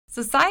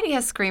Society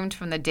has screamed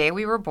from the day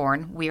we were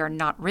born, we are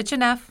not rich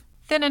enough,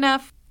 thin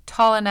enough,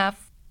 tall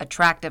enough,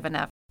 attractive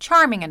enough,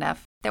 charming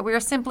enough, that we are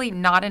simply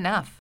not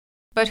enough.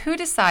 But who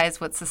decides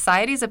what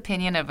society's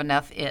opinion of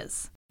enough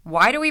is?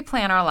 Why do we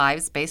plan our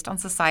lives based on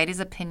society's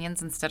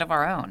opinions instead of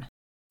our own?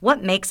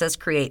 What makes us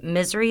create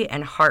misery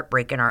and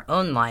heartbreak in our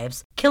own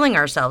lives, killing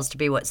ourselves to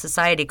be what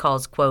society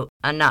calls, quote,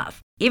 enough,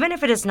 even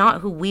if it is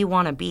not who we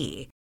want to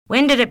be?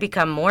 When did it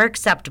become more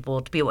acceptable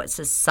to be what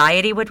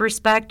society would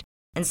respect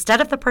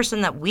instead of the person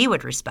that we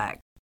would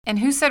respect? And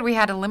who said we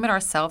had to limit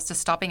ourselves to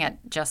stopping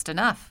at just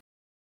enough?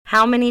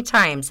 How many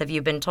times have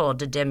you been told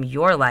to dim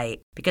your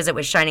light because it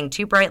was shining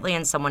too brightly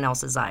in someone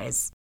else's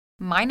eyes?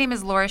 My name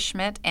is Laura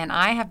Schmidt, and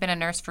I have been a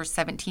nurse for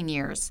 17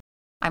 years.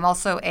 I'm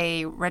also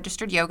a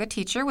registered yoga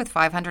teacher with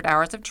 500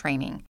 hours of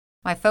training.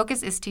 My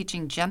focus is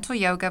teaching gentle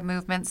yoga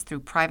movements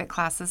through private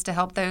classes to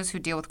help those who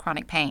deal with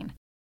chronic pain.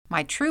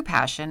 My true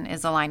passion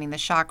is aligning the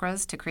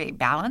chakras to create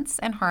balance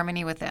and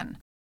harmony within.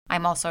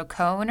 I'm also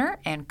co-owner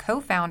and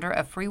co-founder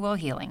of Free Will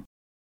Healing.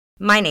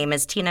 My name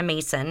is Tina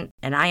Mason,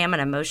 and I am an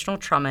emotional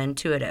trauma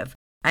intuitive.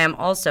 I am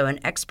also an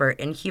expert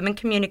in human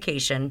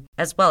communication,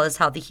 as well as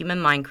how the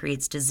human mind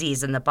creates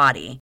disease in the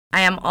body.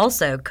 I am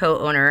also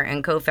co-owner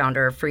and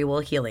co-founder of Free Will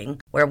Healing,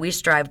 where we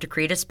strive to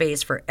create a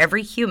space for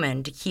every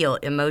human to heal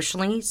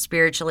emotionally,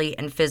 spiritually,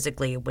 and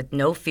physically with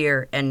no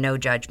fear and no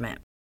judgment.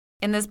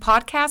 In this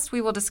podcast, we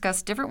will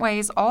discuss different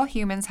ways all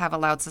humans have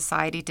allowed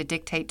society to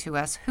dictate to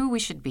us who we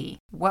should be,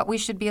 what we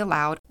should be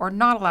allowed or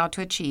not allowed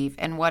to achieve,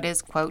 and what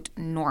is, quote,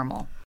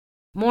 normal.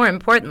 More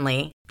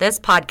importantly,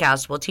 this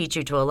podcast will teach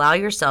you to allow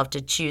yourself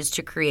to choose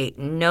to create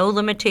no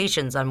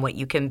limitations on what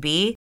you can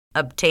be,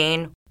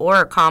 obtain,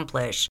 or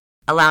accomplish,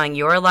 allowing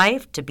your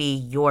life to be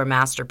your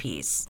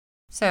masterpiece.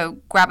 So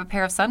grab a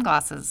pair of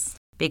sunglasses.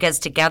 Because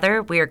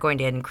together we are going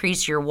to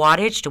increase your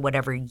wattage to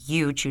whatever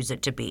you choose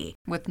it to be.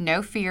 With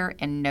no fear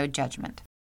and no judgment.